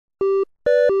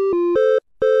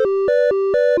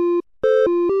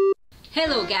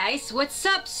guys, what's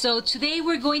up? So today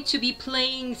we're going to be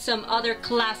playing some other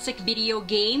classic video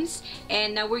games,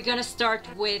 and we're gonna start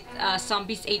with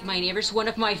Zombies Ate My Neighbors, one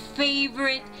of my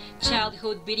favorite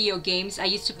childhood video games. I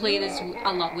used to play this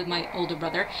a lot with my older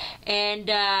brother, and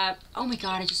oh my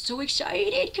god, I'm just so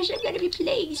excited because I'm gonna be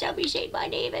playing Zombies Ate My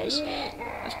Neighbors.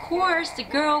 Of course, the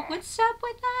girl. What's up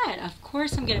with that? Of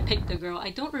course I'm gonna pick the girl.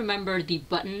 I don't remember the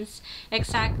buttons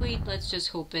exactly. Let's just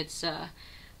hope it's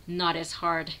not as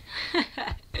hard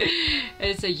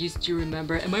as I used to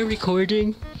remember. Am I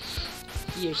recording?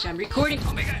 Yes, I'm recording.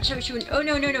 Oh my god, oh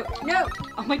no, no, no, no!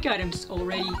 Oh my god, I'm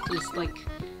already just like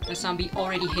a zombie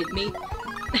already hit me.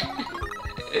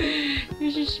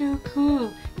 This is so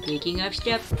cool. Picking up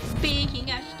stuff, picking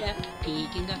up stuff,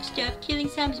 picking up stuff, killing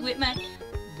zombies with my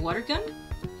water gun.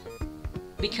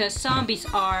 Because zombies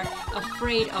are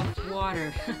afraid of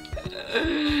water.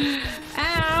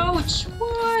 Ouch!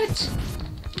 What?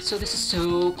 So this is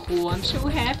so cool. I'm so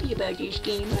happy about this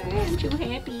game. I'm so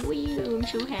happy. Woo, I'm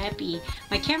so happy.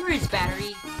 My camera's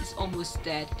battery is almost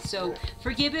dead. So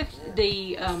forgive if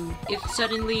the if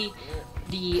suddenly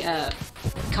the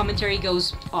commentary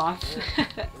goes off.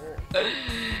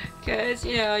 Cause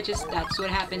you know, just that's what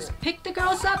happens. Pick the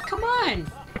girls up. Come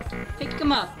on. Pick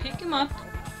them up. Pick them up.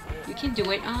 You can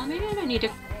do it. Oh man, I need a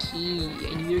key.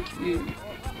 I need a key.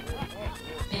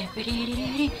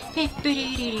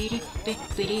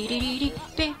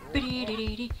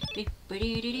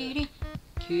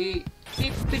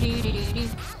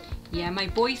 Yeah, my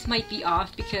voice might be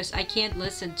off because I can't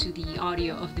listen to the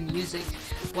audio of the music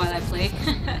while I play.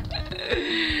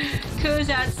 Cause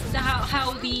that's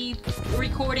how the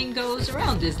recording goes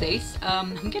around these days.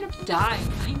 I'm gonna die.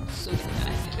 I'm so gonna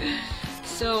die.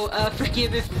 So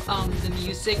forgive if the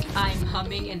music I'm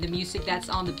humming and the music that's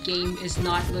on the game is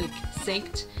not like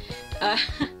synced.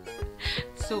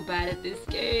 So bad at this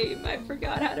game. I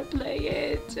forgot how to play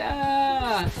it.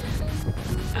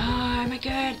 Oh my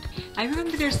god. I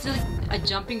remember there's still a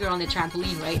jumping girl on the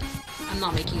trampoline, right? I'm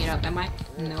not making it up, am I?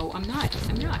 No, I'm not.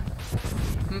 I'm not.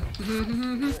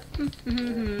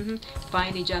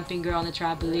 Find the jumping girl on the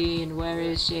trampoline. Where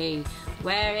is she?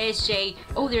 Where is she?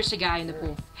 Oh, there's a guy in the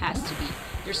pool. Has to be.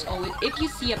 There's always, if you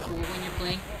see a pool when you're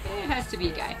playing, there has to be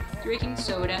a guy drinking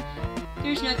soda.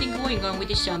 There's nothing going on with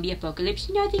the zombie apocalypse.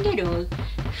 Nothing at all.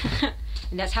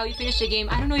 And that's how you finish the game.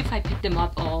 I don't know if I picked them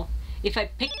up all. If I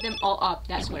picked them all up,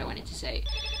 that's what I wanted to say.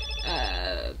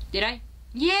 Did I?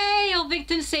 Yay! All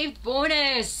victims saved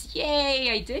bonus! Yay!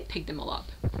 I did pick them all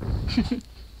up.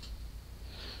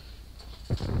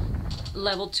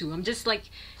 Level 2. I'm just like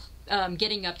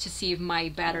getting up to see if my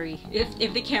battery,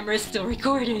 if the camera is still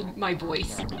recording my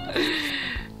voice.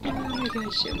 Oh my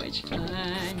gosh, so much fun.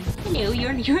 Hello,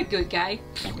 you're a good guy.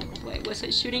 Wait, was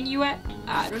I shooting you at?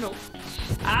 I don't know.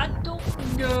 I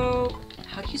don't know.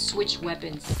 How do you switch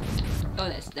weapons? Oh,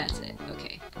 that's it.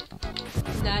 Okay.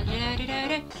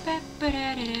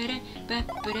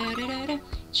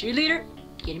 Cheerleader,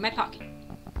 get in my pocket.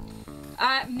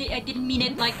 I didn't mean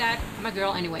it like that. I'm a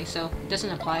girl anyway, so it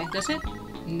doesn't apply, does it?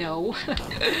 No.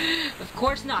 Of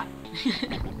course not.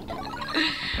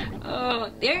 Oh,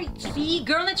 there, see,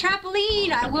 girl on the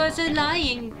trampoline. I wasn't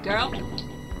lying, girl.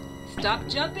 Stop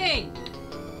jumping.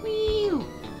 Woo!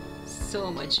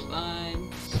 So much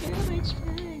fun. So much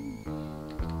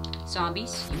fun.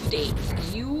 Zombies, you dead.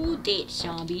 You dead,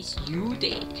 zombies. You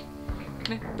dead.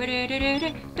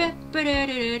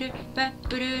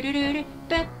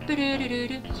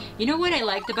 You know what I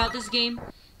liked about this game?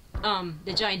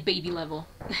 The giant baby level.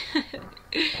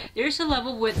 There's a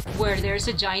level where there's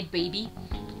a giant baby,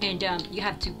 and you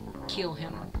have to kill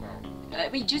him. I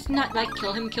mean, just not like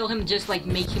kill him, just like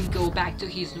make him go back to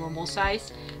his normal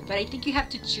size. But I think you have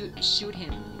to shoot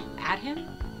him, at him,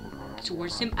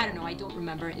 towards him. I don't know, I don't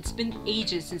remember. It's been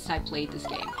ages since I played this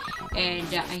game,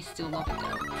 and I still love it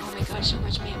though. Oh my god, so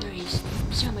much memories,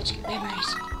 so much good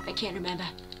memories. I can't remember.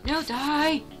 No,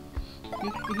 die!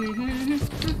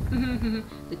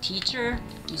 The teacher,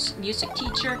 music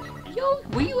teacher. Yo,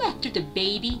 were you after the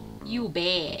baby? You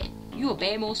bad. You a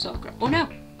bad mo sucker. Oh no!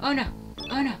 Oh no!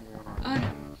 Oh no! Oh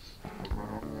no!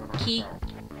 Key.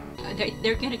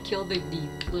 They're gonna kill the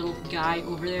little guy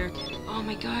over there. Oh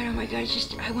my god! Oh my god! It's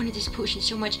just I wanted this potion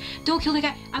so much. Don't kill the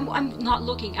guy. I'm not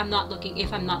looking. I'm not looking.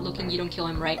 If I'm not looking, you don't kill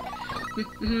him, right?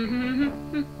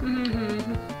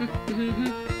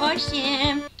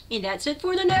 Awesome. And that's it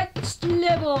for the next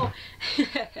level.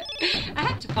 I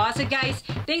have to pause it, guys.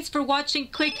 Thanks for watching.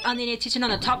 Click on the notification on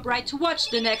the top right to watch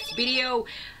the next video.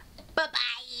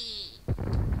 Bye-bye.